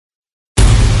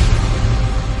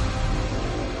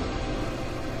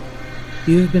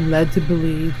You have been led to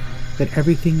believe that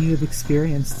everything you have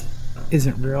experienced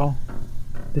isn't real,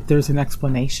 that there's an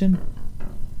explanation.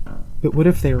 But what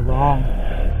if they're wrong?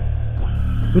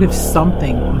 What if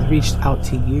something has reached out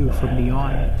to you from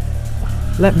beyond?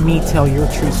 Let me tell your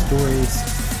true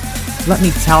stories. Let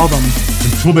me tell them.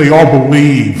 Until they all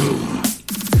believe.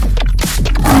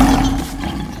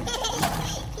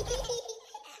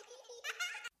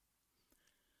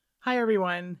 Hi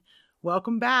everyone.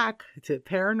 Welcome back to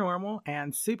Paranormal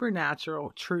and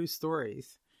Supernatural True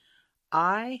Stories.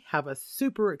 I have a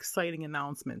super exciting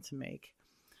announcement to make.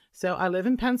 So I live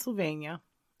in Pennsylvania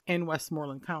in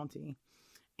Westmoreland County.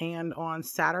 And on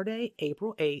Saturday,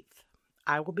 April 8th,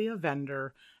 I will be a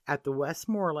vendor at the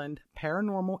Westmoreland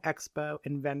Paranormal Expo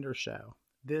and Vendor Show.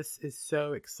 This is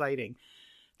so exciting.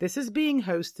 This is being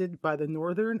hosted by the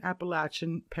Northern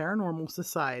Appalachian Paranormal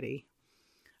Society.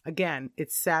 Again,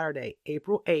 it's Saturday,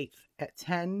 April 8th at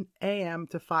 10 a.m.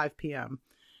 to 5 p.m.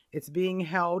 It's being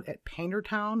held at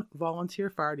Paintertown Volunteer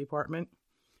Fire Department.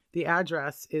 The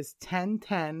address is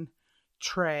 1010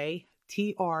 Tray,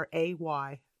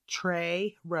 T-R-A-Y,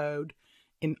 Tray Road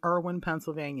in Irwin,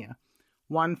 Pennsylvania,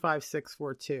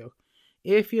 15642.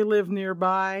 If you live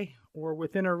nearby or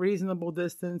within a reasonable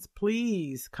distance,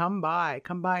 please come by.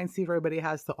 Come by and see what everybody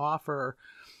has to offer.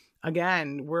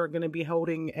 Again, we're going to be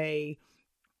holding a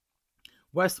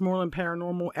Westmoreland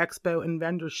Paranormal Expo and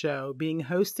Vendor Show being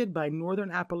hosted by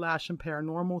Northern Appalachian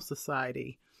Paranormal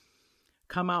Society.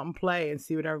 Come out and play and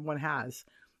see what everyone has.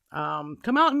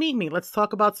 Come out and meet me. Let's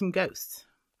talk about some ghosts.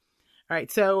 All right,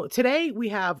 so today we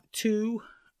have two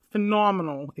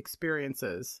phenomenal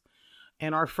experiences.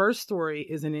 And our first story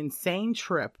is an insane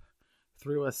trip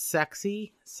through a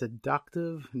sexy,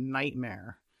 seductive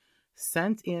nightmare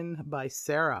sent in by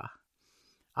Sarah.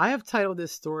 I have titled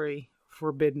this story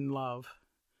Forbidden Love.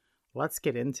 Let's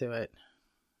get into it.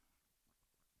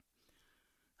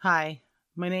 Hi,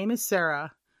 my name is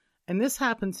Sarah, and this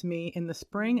happened to me in the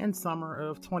spring and summer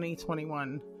of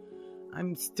 2021.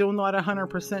 I'm still not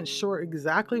 100% sure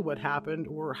exactly what happened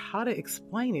or how to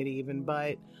explain it even,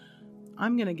 but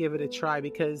I'm going to give it a try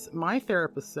because my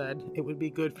therapist said it would be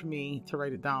good for me to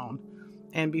write it down.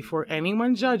 And before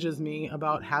anyone judges me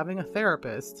about having a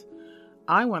therapist,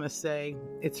 I want to say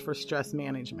it's for stress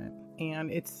management.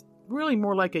 And it's really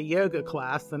more like a yoga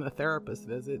class than a therapist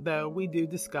visit, though we do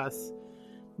discuss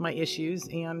my issues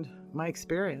and my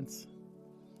experience.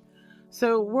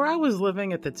 So where I was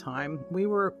living at the time, we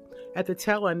were at the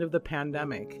tail end of the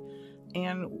pandemic,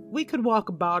 and we could walk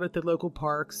about at the local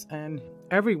parks, and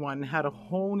everyone had a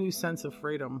whole new sense of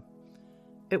freedom.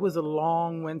 It was a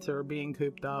long winter being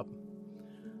cooped up.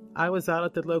 I was out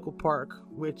at the local park,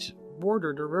 which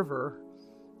bordered a river.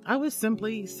 I was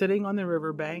simply sitting on the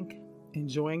riverbank,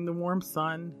 enjoying the warm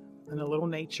sun and a little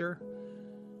nature.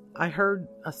 I heard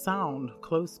a sound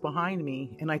close behind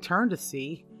me, and I turned to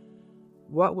see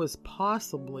what was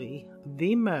possibly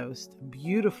the most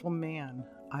beautiful man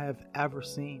I have ever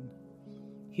seen.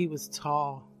 He was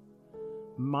tall,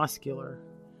 muscular,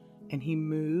 and he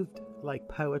moved like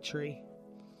poetry.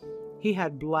 He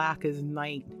had black as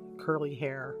night curly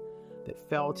hair that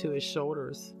fell to his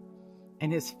shoulders,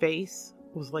 and his face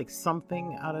was like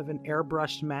something out of an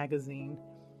airbrushed magazine.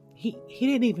 He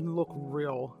didn't even look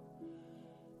real.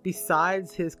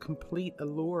 Besides his complete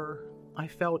allure, I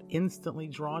felt instantly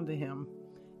drawn to him.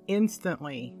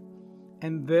 Instantly.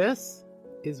 And this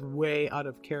is way out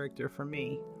of character for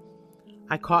me.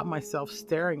 I caught myself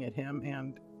staring at him,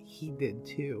 and he did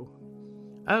too.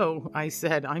 Oh, I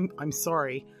said, I'm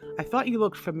sorry. I thought you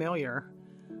looked familiar.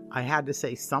 I had to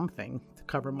say something to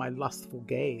cover my lustful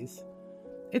gaze.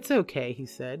 It's okay, he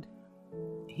said.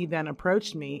 He then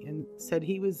approached me and said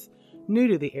he was new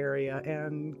to the area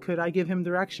and could I give him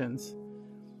directions.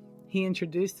 He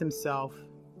introduced himself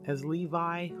as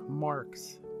Levi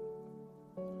Marks.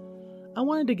 I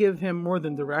wanted to give him more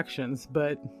than directions,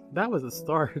 but that was a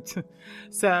start.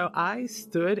 So I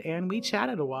stood and we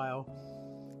chatted a while.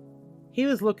 He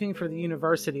was looking for the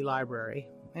university library,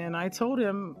 and I told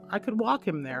him I could walk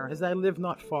him there as I lived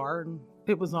not far and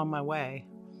it was on my way.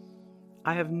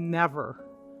 I have never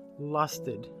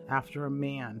lusted after a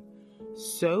man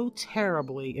so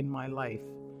terribly in my life.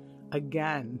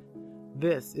 Again,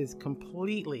 this is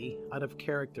completely out of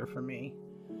character for me.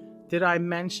 Did I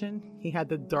mention he had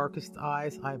the darkest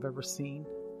eyes I've ever seen?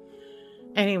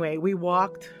 Anyway, we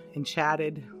walked and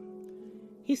chatted.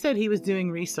 He said he was doing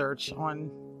research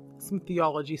on some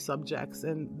theology subjects,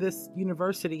 and this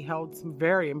university held some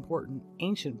very important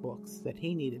ancient books that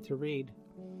he needed to read.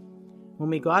 When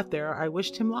we got there, I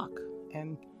wished him luck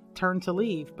and turned to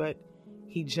leave, but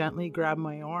he gently grabbed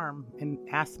my arm and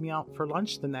asked me out for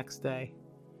lunch the next day.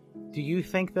 Do you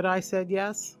think that I said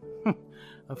yes?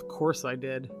 Of course I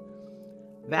did.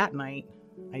 That night,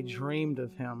 I dreamed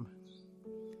of him,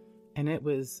 and it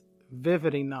was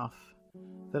vivid enough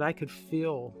that I could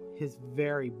feel his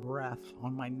very breath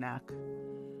on my neck.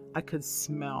 I could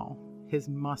smell his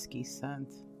musky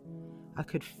scent. I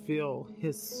could feel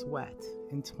his sweat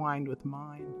entwined with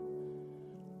mine.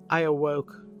 I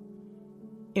awoke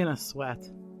in a sweat.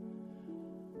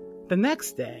 The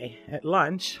next day, at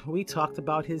lunch, we talked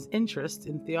about his interest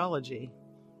in theology.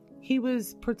 He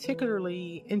was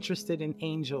particularly interested in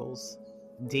angels,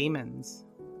 demons,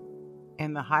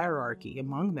 and the hierarchy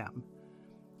among them.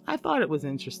 I thought it was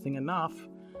interesting enough,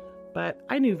 but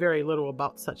I knew very little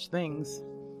about such things.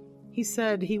 He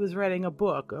said he was writing a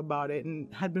book about it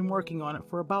and had been working on it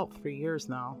for about 3 years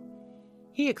now.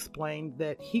 He explained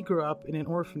that he grew up in an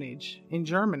orphanage in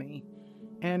Germany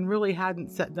and really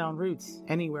hadn't set down roots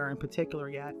anywhere in particular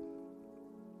yet.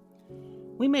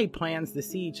 We made plans to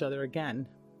see each other again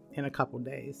in a couple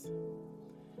days.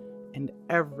 And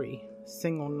every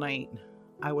single night,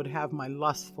 I would have my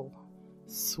lustful,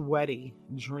 sweaty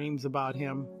dreams about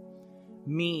him.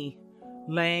 Me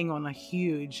laying on a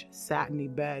huge satiny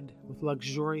bed with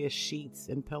luxurious sheets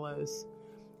and pillows,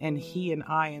 and he and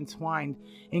I entwined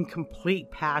in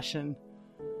complete passion.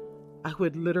 I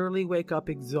would literally wake up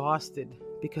exhausted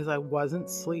because I wasn't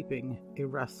sleeping a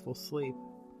restful sleep.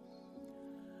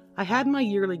 I had my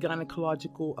yearly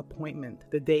gynecological appointment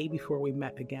the day before we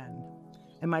met again,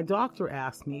 and my doctor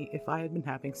asked me if I had been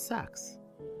having sex.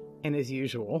 And as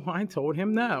usual, I told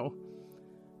him no.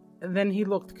 Then he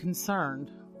looked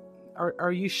concerned.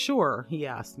 Are you sure? He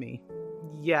asked me.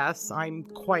 Yes, I'm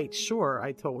quite sure,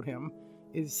 I told him.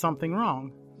 Is something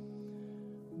wrong?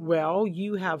 Well,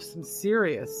 you have some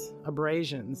serious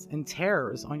abrasions and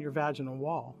tears on your vaginal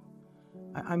wall.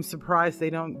 I'm surprised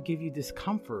they don't give you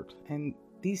discomfort, and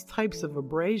these types of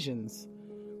abrasions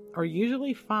are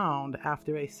usually found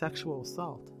after a sexual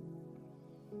assault.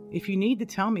 If you need to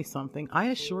tell me something, I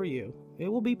assure you, it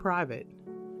will be private.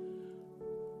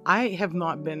 I have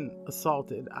not been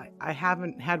assaulted. I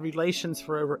haven't had relations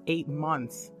for over 8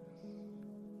 months.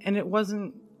 And it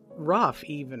wasn't rough,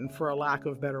 even, for a lack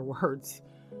of better words.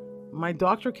 My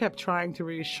doctor kept trying to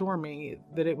reassure me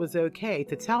that it was okay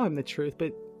to tell him the truth,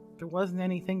 but there wasn't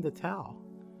anything to tell.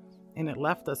 And it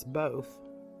left us both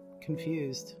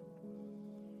confused.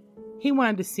 He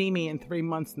wanted to see me in 3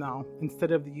 months now,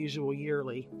 instead of the usual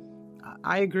yearly.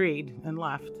 I agreed and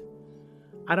left.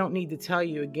 I don't need to tell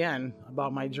you again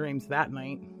about my dreams that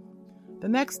night. The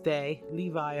next day,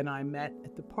 Levi and I met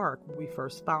at the park where we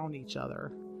first found each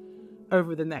other.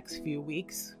 Over the next few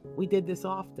weeks, we did this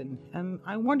often, and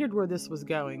I wondered where this was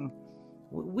going.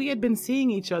 We had been seeing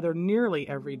each other nearly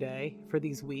every day for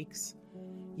these weeks,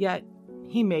 yet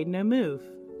he made no move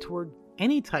toward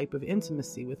any type of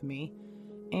intimacy with me,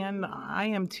 and I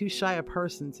am too shy a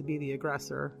person to be the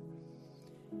aggressor.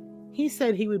 He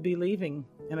said he would be leaving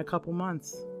in a couple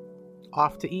months,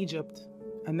 off to Egypt,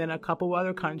 and then a couple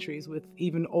other countries with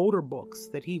even older books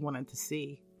that he wanted to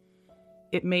see.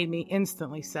 It made me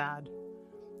instantly sad.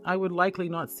 I would likely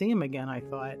not see him again, I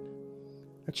thought.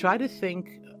 I tried to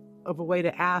think of a way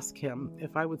to ask him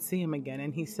if I would see him again,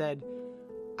 and he said,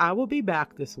 I will be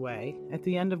back this way at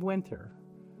the end of winter.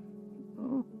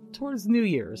 Towards New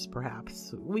Year's,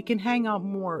 perhaps. We can hang out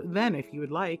more then if you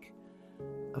would like.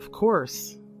 Of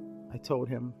course, I told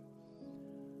him.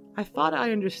 I thought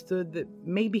I understood that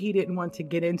maybe he didn't want to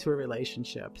get into a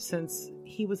relationship since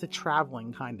he was a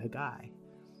traveling kind of guy.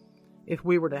 If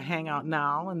we were to hang out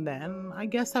now and then, I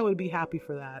guess I would be happy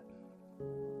for that.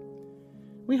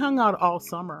 We hung out all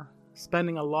summer,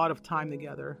 spending a lot of time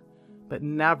together, but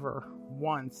never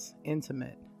once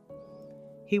intimate.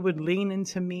 He would lean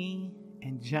into me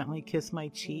and gently kiss my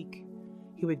cheek.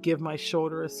 He would give my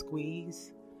shoulder a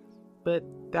squeeze, but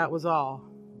that was all.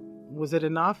 Was it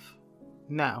enough?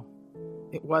 No,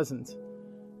 it wasn't,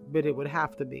 but it would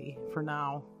have to be for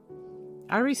now.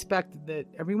 I respected that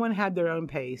everyone had their own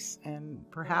pace, and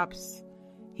perhaps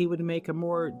he would make a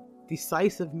more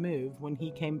decisive move when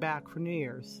he came back for New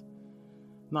Year's.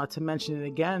 Not to mention it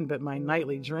again, but my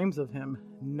nightly dreams of him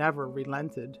never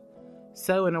relented.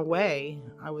 So in a way,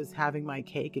 I was having my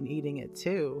cake and eating it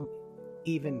too,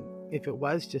 even if it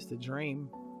was just a dream.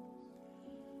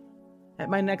 At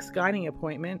my next gynae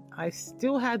appointment, I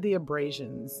still had the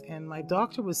abrasions, and my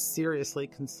doctor was seriously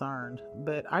concerned,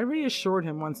 but I reassured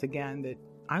him once again that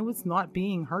I was not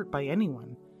being hurt by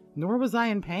anyone, nor was I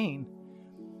in pain.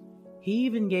 He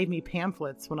even gave me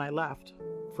pamphlets when I left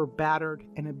for battered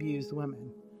and abused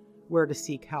women, where to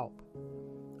seek help.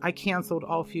 I canceled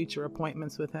all future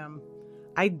appointments with him.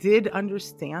 I did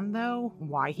understand, though,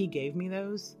 why he gave me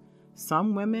those,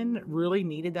 Some women really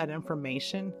needed that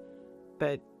information,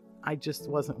 but I just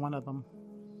wasn't one of them.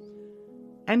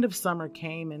 End of summer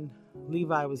came and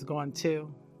Levi was gone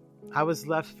too. I was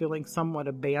left feeling somewhat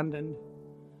abandoned.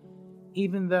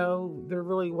 Even though there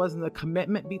really wasn't a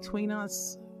commitment between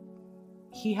us,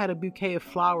 he had a bouquet of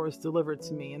flowers delivered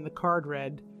to me, and the card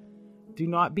read, "Do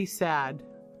not be sad.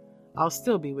 I'll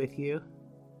still be with you.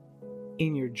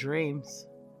 In your dreams."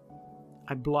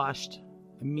 I blushed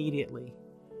immediately.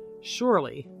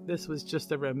 Surely this was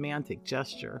just a romantic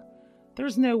gesture.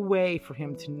 There's no way for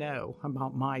him to know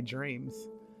about my dreams.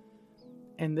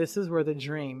 And this is where the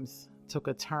dreams took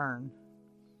a turn.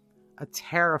 A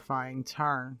terrifying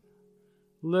turn.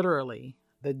 Literally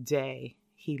the day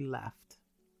he left.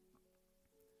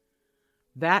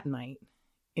 That night,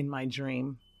 in my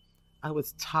dream, I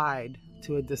was tied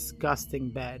to a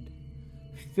disgusting bed,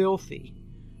 filthy,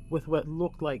 with what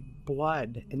looked like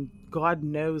blood and God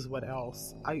knows what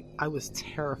else. I was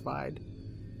terrified.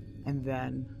 And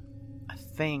then a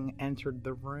thing entered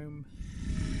the room.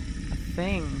 A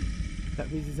thing that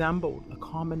resembled a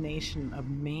combination of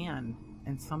man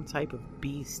and some type of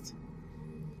beast.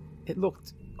 It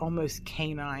looked almost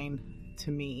canine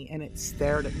to me, and it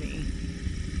stared at me,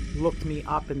 looked me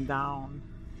up and down,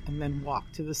 and then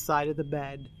walked to the side of the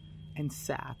bed and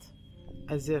sat,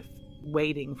 as if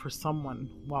waiting for someone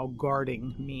while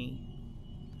guarding me.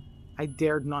 I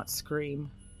dared not scream.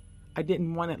 I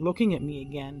didn't want it looking at me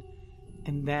again.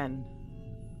 And then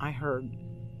I heard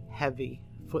heavy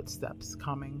footsteps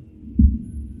coming.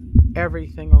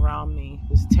 Everything around me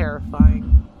was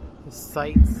terrifying. The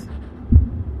sights,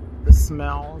 the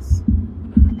smells,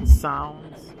 the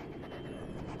sounds,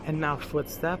 and now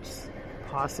footsteps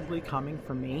possibly coming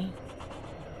for me.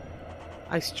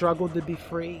 I struggled to be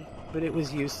free, but it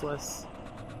was useless.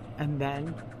 And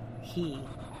then he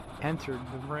entered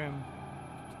the room.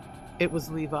 It was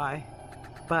Levi,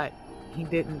 but he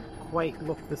didn't quite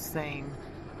look the same.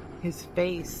 His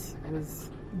face was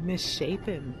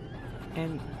misshapen,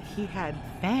 and he had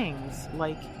fangs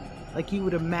like you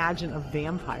would imagine a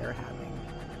vampire having.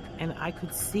 And I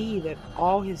could see that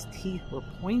all his teeth were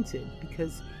pointed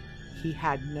because he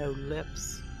had no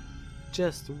lips,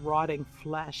 just rotting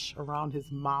flesh around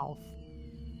his mouth.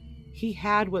 He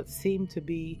had what seemed to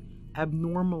be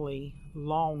abnormally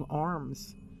long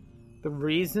arms. The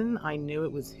reason I knew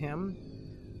it was him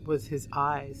was his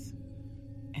eyes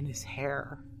and his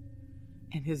hair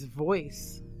and his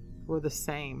voice were the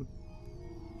same.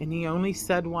 And he only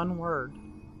said one word.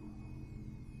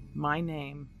 My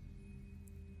name.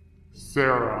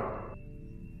 Sarah.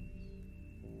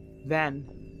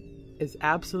 Then, as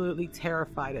absolutely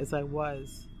terrified as I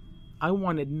was, I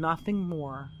wanted nothing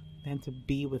more than to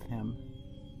be with him.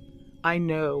 I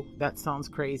know that sounds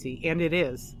crazy, and it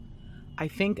is. I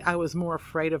think I was more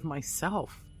afraid of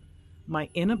myself, my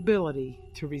inability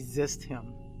to resist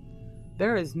him.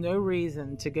 There is no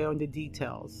reason to go into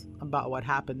details about what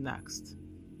happened next.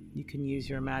 You can use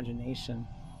your imagination.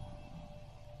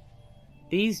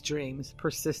 These dreams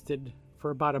persisted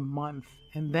for about a month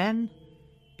and then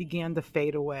began to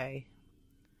fade away.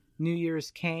 New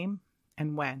Year's came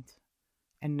and went,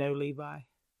 and no Levi.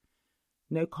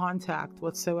 No contact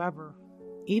whatsoever,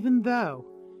 even though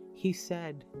he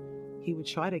said he would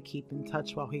try to keep in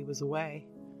touch while he was away.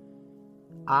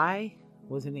 I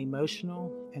was an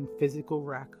emotional and physical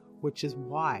wreck, which is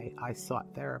why I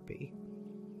sought therapy.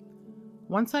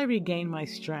 Once I regained my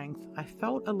strength, I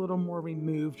felt a little more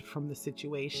removed from the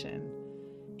situation,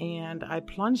 and I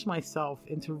plunged myself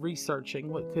into researching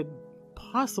what could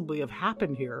possibly have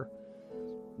happened here.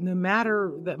 No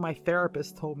matter that my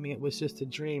therapist told me it was just a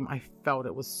dream, I felt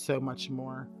it was so much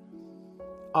more.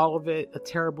 All of it a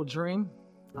terrible dream?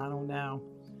 I don't know.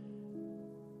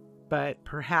 But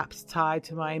perhaps tied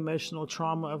to my emotional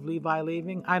trauma of Levi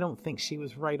leaving, I don't think she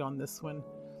was right on this one.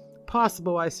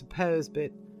 Possible, I suppose, but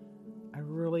I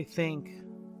really think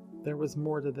there was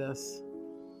more to this.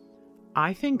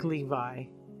 I think Levi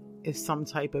is some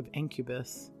type of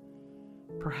incubus.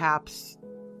 Perhaps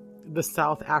the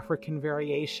South African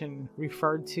variation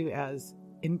referred to as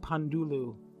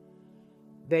Impandulu.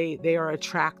 They are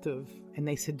attractive and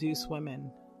they seduce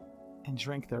women and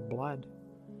drink their blood.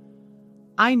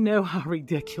 I know how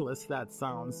ridiculous that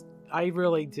sounds. I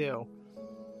really do.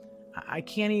 I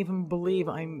can't even believe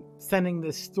I'm sending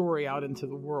this story out into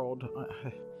the world.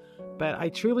 But I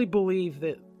truly believe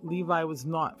that Levi was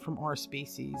not from our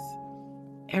species.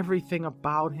 Everything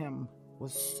about him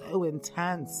was so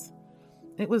intense.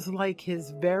 It was like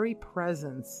his very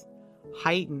presence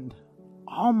heightened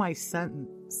all my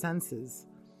senses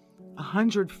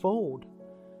 100-fold.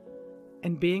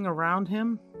 And being around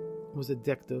him was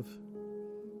addictive,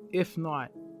 if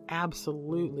not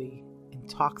absolutely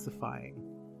intoxifying.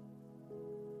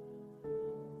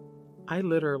 I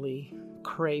literally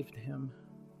craved him.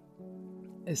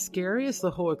 As scary as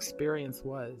the whole experience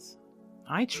was,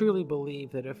 I truly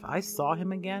believe that if I saw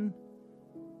him again,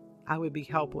 I would be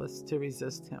helpless to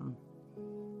resist him.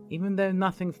 Even though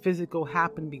nothing physical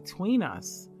happened between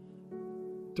us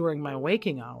during my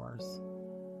waking hours,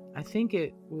 I think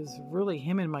it was really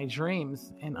him in my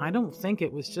dreams, and I don't think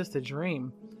it was just a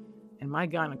dream, and my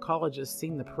gynecologist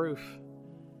seen the proof.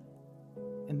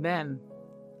 And then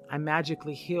I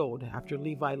magically healed after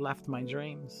Levi left my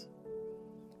dreams.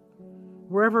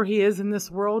 Wherever he is in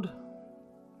this world,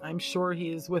 I'm sure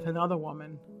he is with another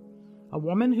woman, a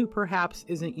woman who perhaps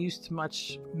isn't used to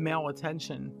much male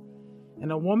attention,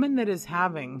 and a woman that is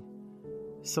having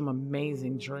some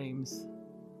amazing dreams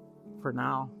for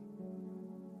now.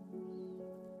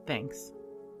 Thanks.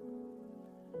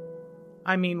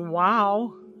 I mean,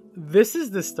 wow, this is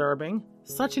disturbing.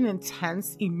 Such an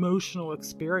intense emotional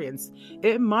experience.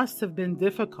 It must have been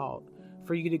difficult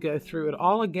for you to go through it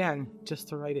all again just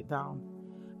to write it down.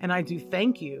 And I do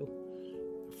thank you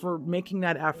for making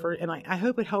that effort, and I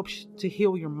hope it helps to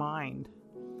heal your mind.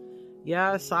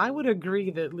 Yes, I would agree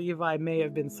that Levi may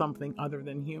have been something other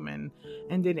than human.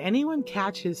 And did anyone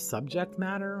catch his subject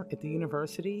matter at the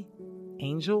university?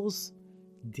 Angels?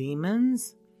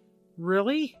 Demons?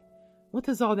 Really? What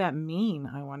does all that mean,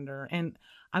 I wonder? And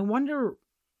I wonder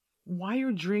why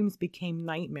your dreams became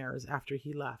nightmares after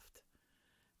he left.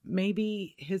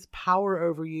 Maybe his power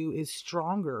over you is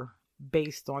stronger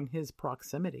based on his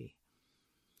proximity.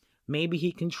 Maybe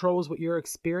he controls what your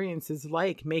experience is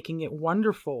like, making it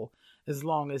wonderful as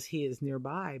long as he is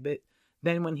nearby. But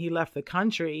then when he left the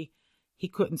country, he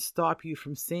couldn't stop you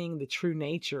from seeing the true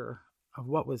nature of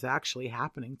what was actually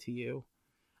happening to you.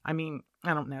 I mean,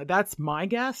 I don't know. That's my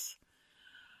guess.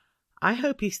 I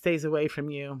hope he stays away from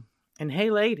you. And hey,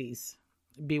 ladies,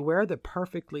 beware the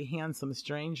perfectly handsome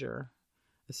stranger,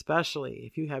 especially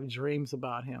if you have dreams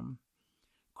about him.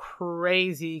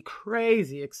 Crazy,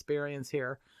 crazy experience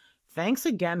here. Thanks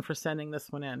again for sending this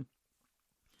one in.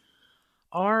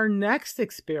 Our next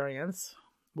experience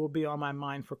will be on my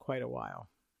mind for quite a while.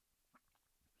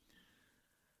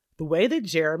 The way that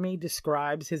Jeremy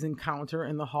describes his encounter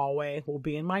in the hallway will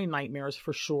be in my nightmares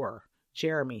for sure.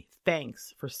 Jeremy,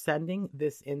 thanks for sending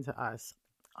this in to us.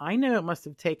 I know it must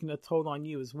have taken a toll on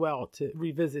you as well to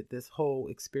revisit this whole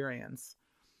experience.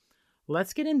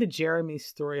 Let's get into Jeremy's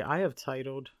story I have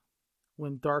titled,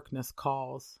 When Darkness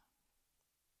Calls.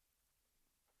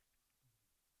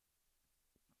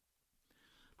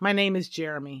 My name is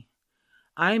Jeremy.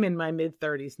 I am in my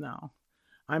mid-30s now.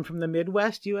 I'm from the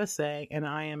Midwest, USA, and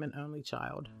I am an only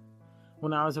child.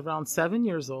 When I was around 7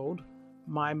 years old,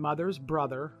 my mother's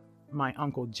brother, my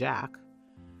Uncle Jack,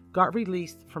 got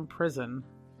released from prison.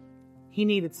 He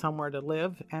needed somewhere to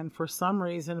live, and for some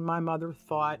reason, my mother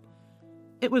thought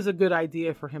it was a good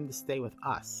idea for him to stay with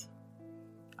us.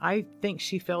 I think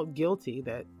she felt guilty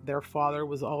that their father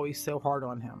was always so hard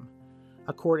on him.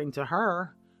 According to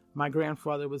her, my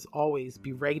grandfather was always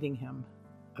berating him,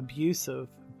 abusive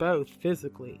both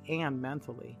physically and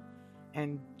mentally,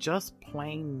 and just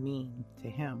plain mean to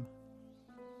him.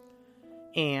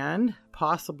 And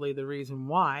possibly the reason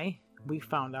why, we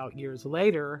found out years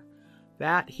later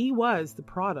that he was the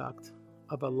product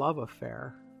of a love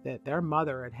affair that their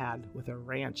mother had had with a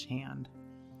ranch hand.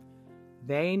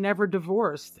 They never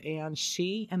divorced, and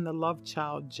she and the love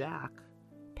child Jack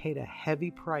paid a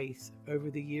heavy price over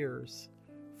the years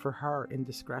for her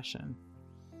indiscretion.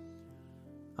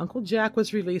 Uncle Jack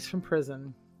was released from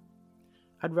prison.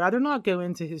 I'd rather not go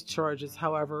into his charges,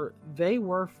 however, they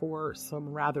were for some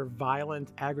rather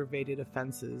violent, aggravated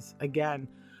offenses. Again,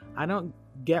 I don't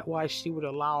get why she would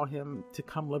allow him to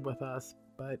come live with us,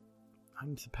 but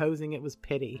I'm supposing it was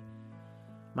pity.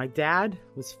 My dad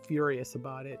was furious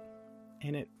about it,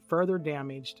 and it further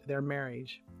damaged their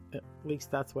marriage. At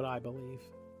least that's what I believe.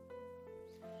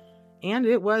 And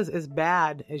it was as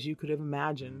bad as you could have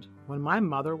imagined. When my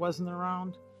mother wasn't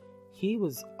around, he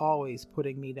was always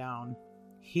putting me down.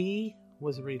 He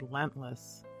was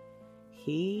relentless.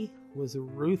 He was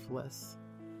ruthless.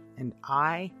 And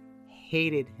I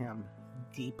hated him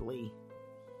deeply.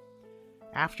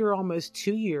 After almost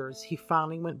 2 years, he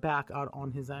finally went back out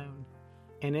on his own.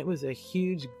 And it was a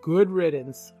huge good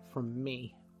riddance from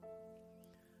me.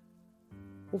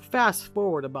 Well, fast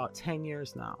forward about 10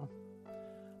 years now.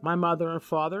 My mother and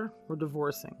father were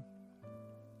divorcing.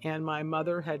 And my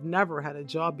mother had never had a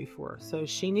job before, so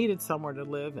she needed somewhere to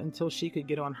live until she could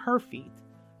get on her feet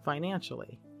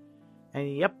financially.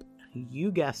 And yep,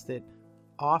 you guessed it,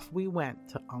 off we went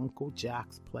to Uncle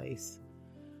Jack's place.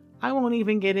 I won't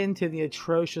even get into the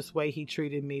atrocious way he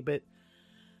treated me, but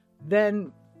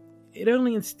then it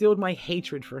only instilled my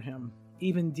hatred for him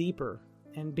even deeper.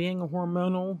 And being a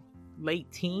hormonal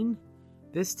late teen,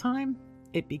 this time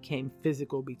it became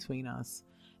physical between us.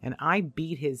 And I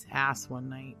beat his ass one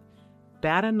night,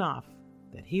 bad enough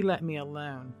that he let me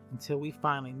alone until we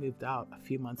finally moved out a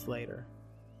few months later.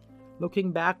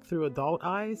 Looking back through adult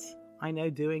eyes, I know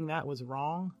doing that was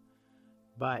wrong,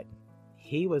 but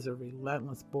he was a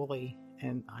relentless bully,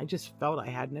 and I just felt I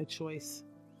had no choice.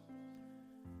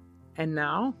 And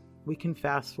now we can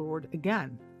fast forward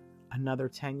again, another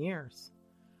 10 years.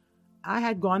 I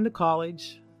had gone to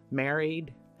college,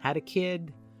 married, had a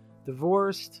kid,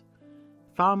 divorced,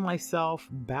 found myself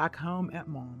back home at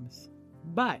Mom's.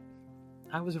 But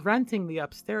I was renting the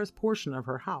upstairs portion of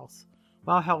her house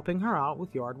while helping her out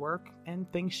with yard work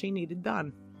and things she needed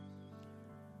done.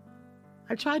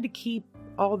 I tried to keep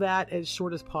all that as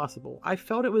short as possible. I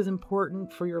felt it was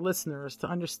important for your listeners to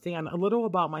understand a little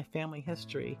about my family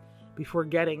history before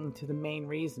getting to the main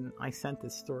reason I sent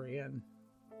this story in.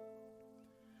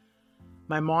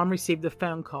 My mom received a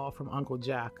phone call from Uncle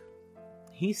Jack.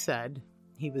 He said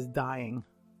he was dying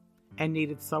and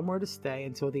needed somewhere to stay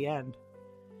until the end.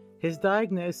 His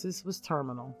diagnosis was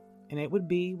terminal, and it would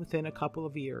be within a couple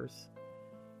of years.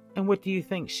 And what do you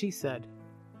think she said?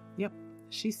 Yep,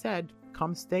 she said,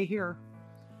 "Come stay here."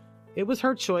 It was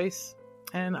her choice,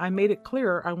 and I made it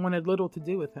clear I wanted little to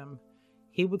do with him.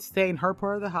 He would stay in her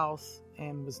part of the house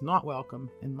and was not welcome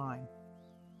in mine.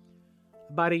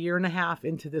 About a year and a half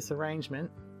into this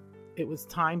arrangement, it was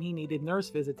time he needed nurse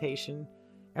visitation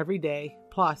every day,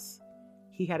 plus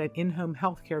he had an in-home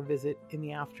healthcare visit in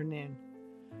the afternoon.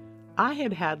 I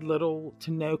had had little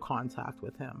to no contact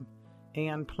with him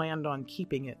and planned on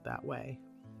keeping it that way.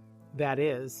 That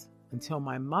is, until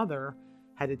my mother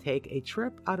had to take a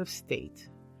trip out of state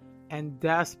and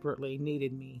desperately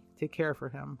needed me to care for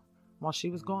him while she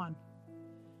was gone.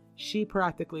 She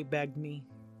practically begged me.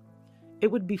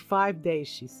 It would be 5 days,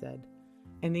 she said,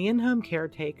 and the in-home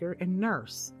caretaker and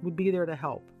nurse would be there to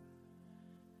help.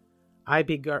 I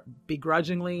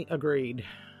begrudgingly agreed,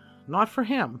 not for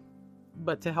him,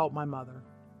 but to help my mother.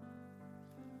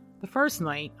 The first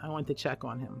night, I went to check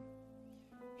on him.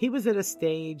 He was at a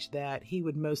stage that he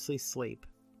would mostly sleep.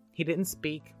 He didn't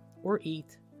speak or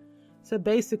eat, so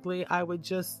basically I would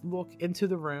just look into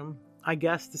the room, I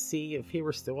guess to see if he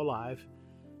were still alive,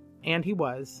 and he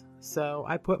was, so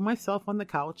I put myself on the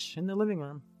couch in the living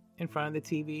room in front of the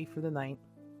TV for the night.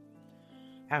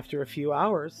 After a few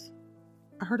hours,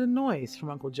 I heard a noise from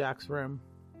Uncle Jack's room.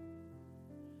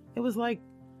 It was like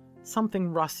something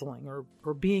rustling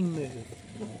or being moved.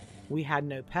 We had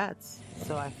no pets,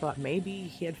 so I thought maybe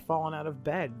he had fallen out of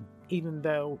bed, even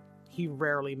though he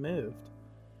rarely moved.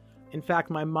 In fact,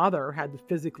 my mother had to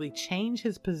physically change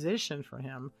his position for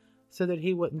him so that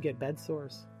he wouldn't get bed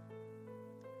sores.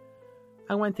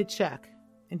 I went to check,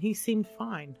 and he seemed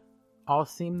fine. All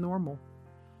seemed normal.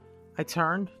 I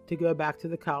turned to go back to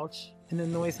the couch, and the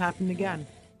noise happened again.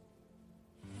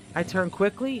 I turned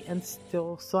quickly and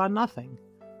still saw nothing.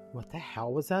 What the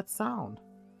hell was that sound?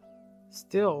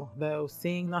 Still, though,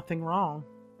 seeing nothing wrong,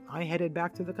 I headed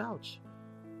back to the couch.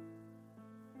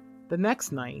 The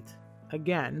next night,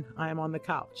 again, I am on the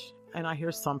couch, and I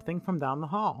hear something from down the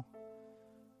hall.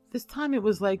 This time it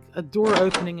was like a door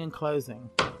opening and closing.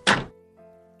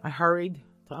 I hurried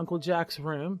to Uncle Jack's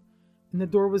room, and the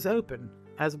door was open,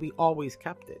 as we always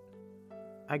kept it.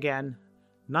 Again,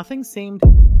 nothing seemed...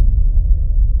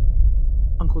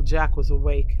 Uncle Jack was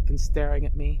awake and staring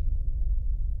at me.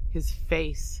 His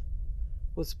face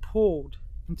was pulled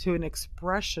into an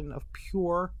expression of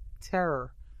pure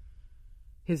terror.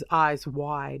 His eyes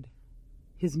wide.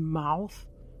 His mouth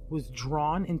was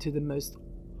drawn into the most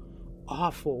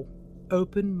awful,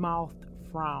 open-mouthed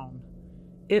frown.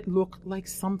 It looked like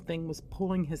something was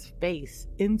pulling his face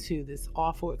into this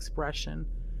awful expression.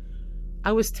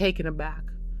 I was taken aback.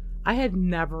 I had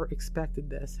never expected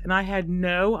this, and I had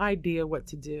no idea what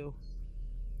to do.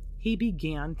 He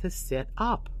began to sit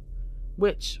up,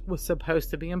 which was supposed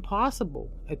to be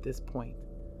impossible at this point.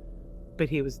 But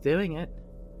he was doing it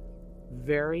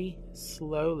very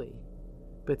slowly,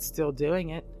 but still doing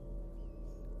it.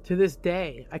 To this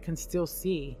day, I can still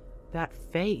see that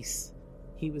face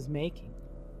he was making.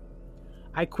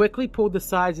 I quickly pulled the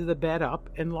sides of the bed up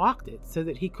and locked it so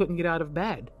that he couldn't get out of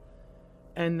bed.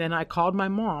 And then I called my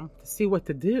mom to see what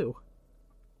to do.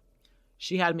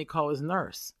 She had me call his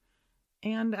nurse.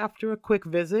 And after a quick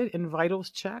visit and vitals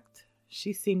checked,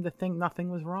 she seemed to think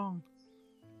nothing was wrong.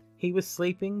 He was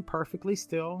sleeping perfectly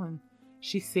still, and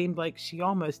she seemed like she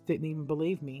almost didn't even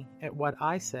believe me at what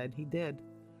I said he did.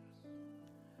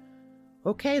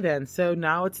 Okay then, so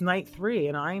now it's night 3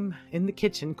 and I'm in the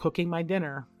kitchen cooking my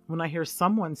dinner when I hear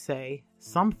someone say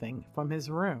something from his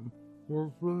room.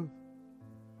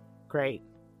 Great.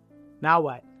 Now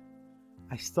what?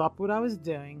 I stopped what I was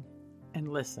doing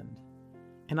and listened,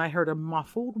 and I heard a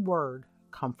muffled word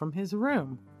come from his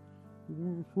room.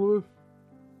 What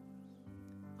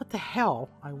the hell?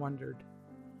 I wondered.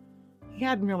 He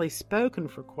hadn't really spoken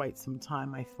for quite some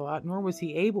time, I thought, nor was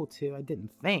he able to, I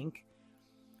didn't think.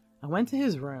 I went to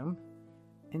his room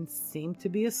and seemed to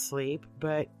be asleep,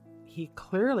 but he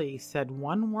clearly said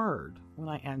one word when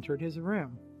I entered his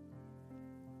room.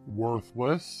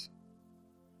 Worthless?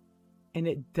 And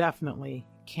it definitely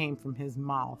came from his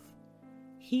mouth.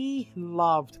 He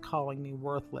loved calling me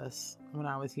worthless when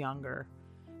I was younger,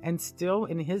 and still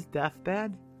in his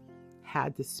deathbed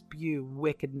had to spew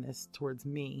wickedness towards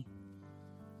me.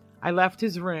 I left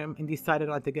his room and decided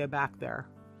not to go back there,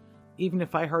 even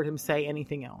if I heard him say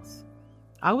anything else.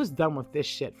 I was done with this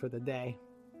shit for the day,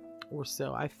 or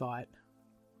so I thought.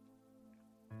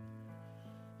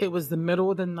 It was the middle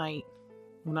of the night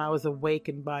when I was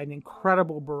awakened by an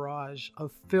incredible barrage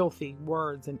of filthy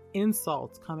words and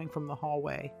insults coming from the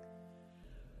hallway.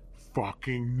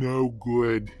 Fucking no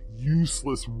good,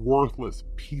 useless, worthless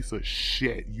piece of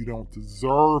shit. You don't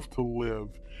deserve to live.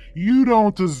 You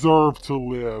don't deserve to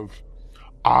live.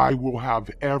 I will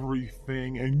have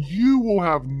everything and you will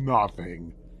have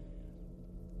nothing.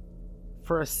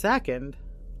 For a second,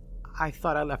 I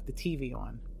thought I left the TV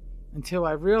on, until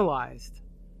I realized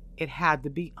it had to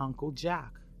be Uncle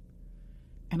Jack.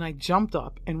 And I jumped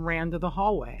up and ran to the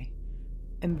hallway.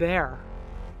 And there,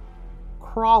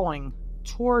 crawling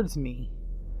towards me,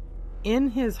 in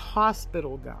his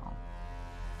hospital gown,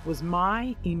 was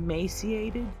my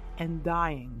emaciated and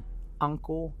dying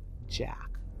Uncle Jack.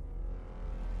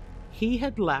 He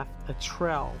had left a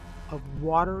trail of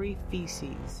watery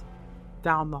feces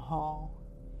down the hall,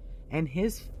 and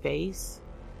his face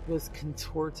was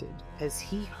contorted as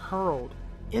he hurled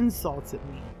insults at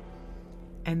me,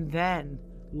 and then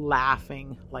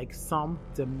laughing like some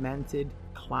demented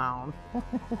clown.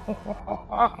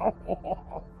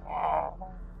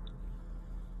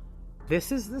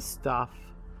 This is the stuff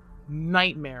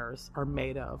nightmares are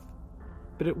made of,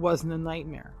 but it wasn't a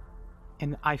nightmare,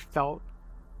 and I felt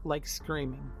like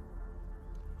screaming.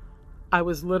 I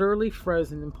was literally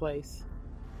frozen in place.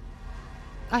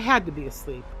 I had to be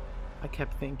asleep, I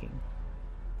kept thinking.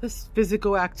 This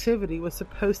physical activity was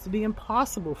supposed to be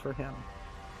impossible for him.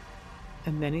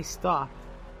 And then he stopped,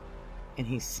 and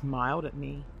he smiled at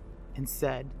me and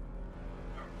said,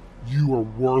 You are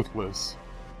worthless,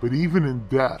 but even in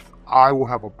death, I will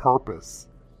have a purpose.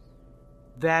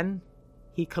 Then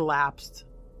he collapsed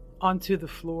onto the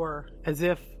floor as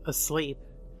if asleep.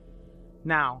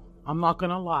 Now, I'm not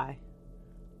gonna lie,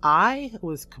 I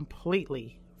was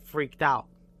completely freaked out.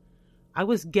 I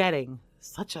was getting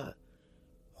such a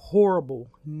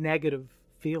horrible, negative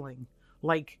feeling,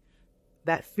 like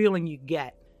that feeling you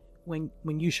get when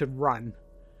you should run.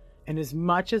 And as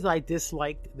much as I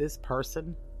disliked this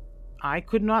person, I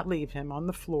could not leave him on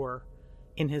the floor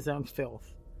in his own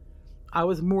filth. I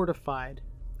was mortified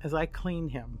as I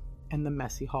cleaned him in the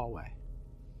messy hallway.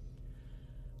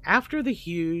 After the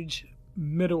huge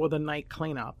middle of the night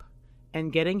cleanup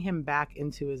and getting him back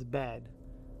into his bed,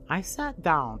 I sat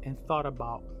down and thought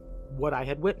about what I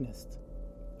had witnessed.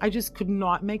 I just could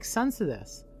not make sense of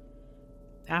this.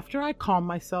 After I calmed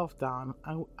myself down,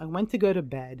 I went to go to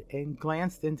bed and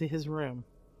glanced into his room.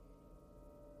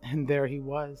 And there he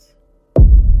was,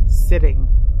 sitting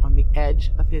on the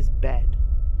edge of his bed,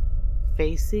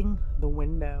 facing the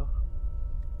window.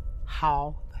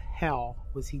 How the hell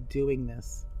was he doing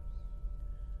this?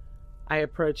 I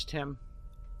approached him,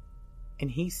 and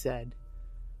he said,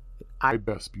 I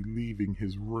best be leaving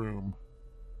his room.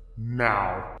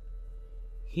 Now.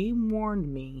 He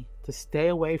warned me to stay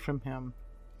away from him.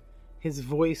 His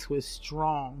voice was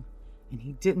strong, and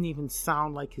he didn't even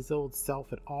sound like his old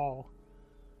self at all.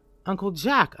 Uncle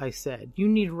Jack, I said, you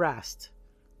need rest.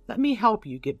 Let me help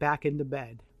you get back into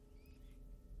bed.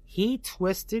 He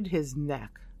twisted his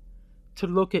neck to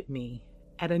look at me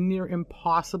at a near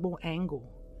impossible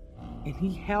angle, and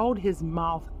he held his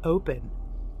mouth open,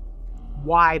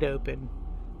 wide open,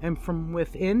 and from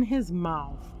within his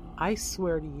mouth, I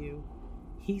swear to you,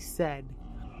 he said,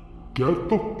 Get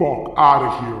the fuck out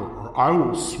of here, or I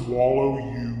will swallow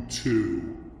you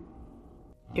too.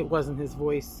 It wasn't his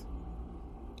voice,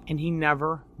 and he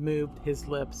never moved his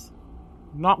lips.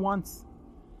 Not once.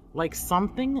 Like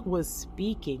something was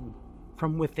speaking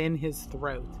from within his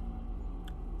throat.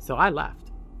 So I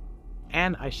left,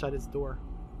 and I shut his door.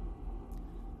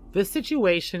 This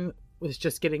situation was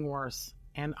just getting worse,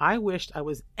 and I wished I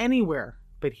was anywhere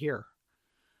but here.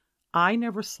 I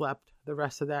never slept the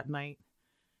rest of that night,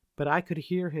 but I could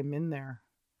hear him in there,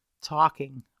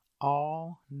 talking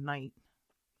all night.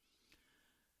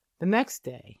 The next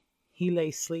day, he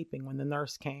lay sleeping when the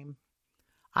nurse came.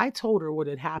 I told her what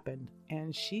had happened,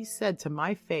 and she said to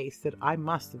my face that I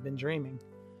must have been dreaming.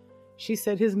 She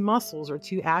said his muscles are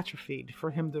too atrophied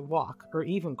for him to walk or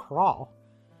even crawl.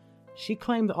 She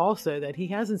claimed also that he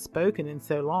hasn't spoken in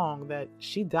so long that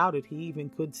she doubted he even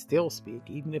could still speak,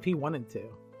 even if he wanted to.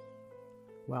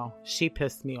 Well, she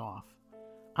pissed me off.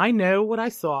 I know what I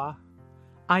saw.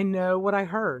 I know what I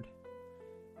heard.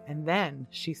 And then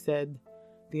she said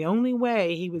the only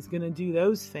way he was going to do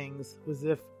those things was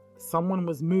if someone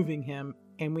was moving him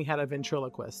and we had a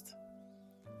ventriloquist.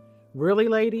 Really,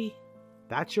 lady?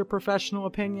 That's your professional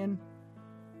opinion?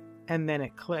 And then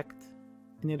it clicked,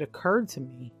 and it occurred to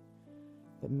me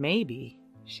that maybe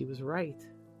she was right.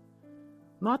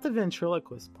 Not the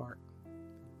ventriloquist part,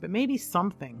 but maybe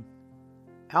something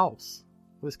else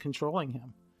was controlling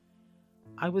him.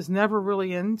 I was never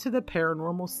really into the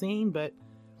paranormal scene, but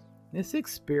this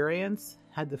experience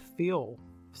had the feel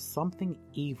of something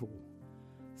evil,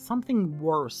 something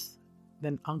worse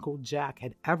than Uncle Jack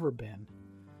had ever been,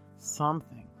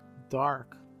 something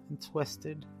dark and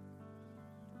twisted.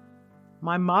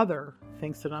 My mother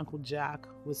thinks that Uncle Jack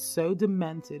was so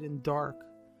demented and dark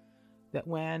that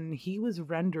when he was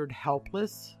rendered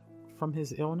helpless from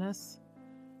his illness,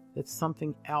 that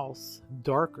something else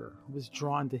darker was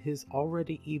drawn to his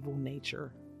already evil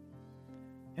nature.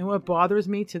 And what bothers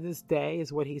me to this day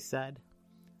is what he said,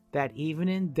 that even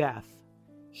in death,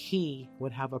 he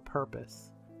would have a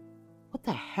purpose. What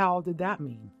the hell did that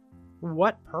mean?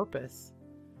 What purpose?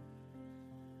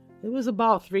 It was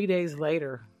about 3 days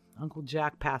later, Uncle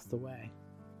Jack passed away,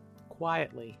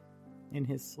 quietly, in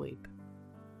his sleep.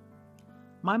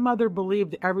 My mother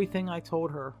believed everything I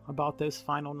told her about those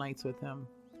final nights with him.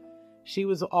 She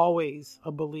was always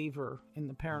a believer in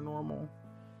the paranormal.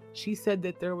 She said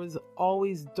that there was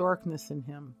always darkness in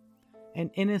him,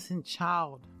 an innocent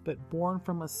child, but born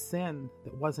from a sin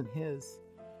that wasn't his,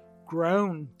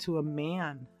 grown to a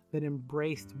man that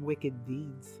embraced wicked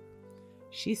deeds.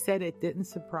 She said it didn't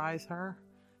surprise her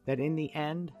that in the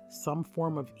end, some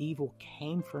form of evil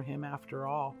came for him after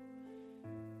all.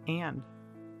 And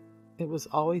it was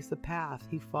always the path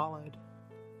he followed.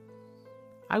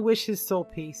 I wish his soul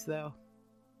peace, though.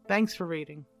 Thanks for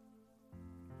reading.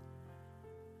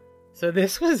 So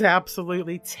this was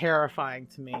absolutely terrifying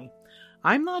to me.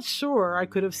 I'm not sure I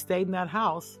could have stayed in that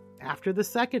house after the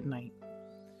second night.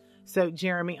 So,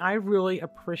 Jeremy, I really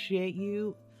appreciate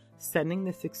you sending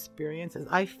this experience, as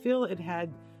I feel it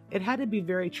had to be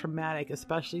very traumatic,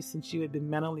 especially since you had been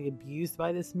mentally abused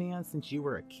by this man since you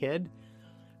were a kid.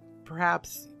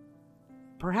 Perhaps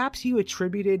you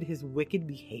attributed his wicked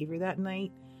behavior that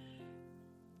night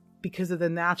because of the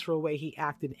natural way he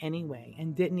acted anyway,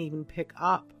 and didn't even pick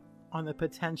up on the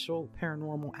potential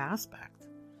paranormal aspect.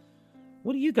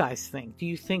 What do you guys think? Do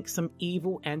you think some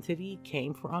evil entity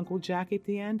came for Uncle Jack at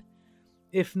the end?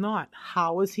 If not,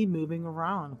 how was he moving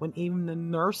around when even the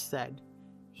nurse said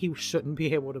he shouldn't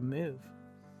be able to move?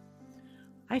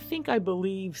 I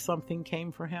believe something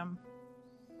came for him.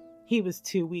 He was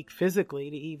too weak physically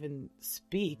to even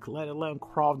speak, let alone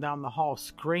crawl down the hall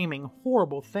screaming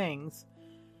horrible things.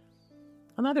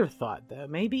 Another thought, though,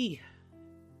 maybe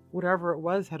whatever it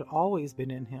was had always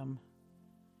been in him.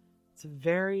 It's a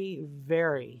very,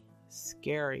 very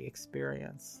scary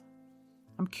experience.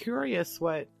 I'm curious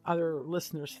what other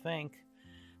listeners think.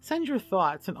 Send your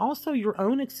thoughts and also your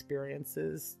own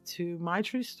experiences to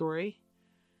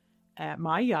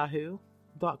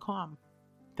mytruestory@myyahoo.com.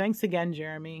 Thanks again,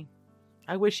 Jeremy.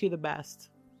 I wish you the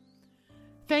best.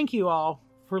 Thank you all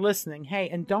for listening. Hey,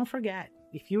 and don't forget,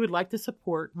 if you would like to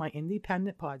support my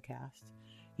independent podcast,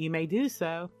 you may do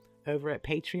so over at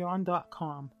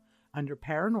patreon.com under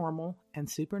Paranormal and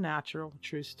Supernatural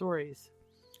True Stories.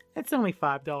 It's only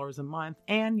 $5 a month,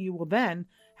 and you will then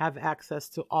have access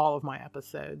to all of my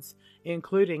episodes,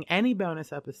 including any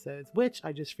bonus episodes, which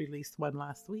I just released one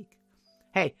last week.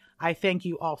 Hey, I thank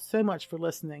you all so much for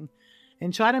listening,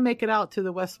 and try to make it out to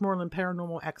the Westmoreland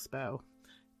Paranormal Expo,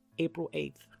 April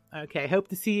 8th. Okay, hope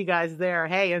to see you guys there.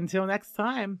 Hey, until next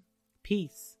time,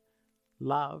 peace,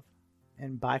 love,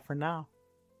 and bye for now.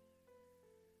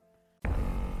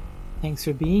 Thanks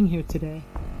for being here today.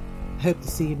 Hope to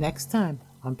see you next time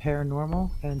on Paranormal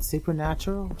and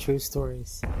Supernatural True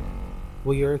Stories.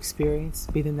 Will your experience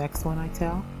be the next one I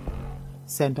tell?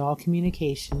 Send all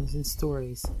communications and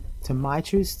stories to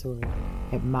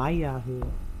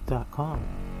mytruestory@myyahoo.com.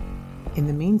 In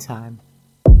the meantime,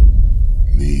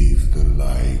 leave the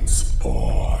lights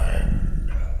on.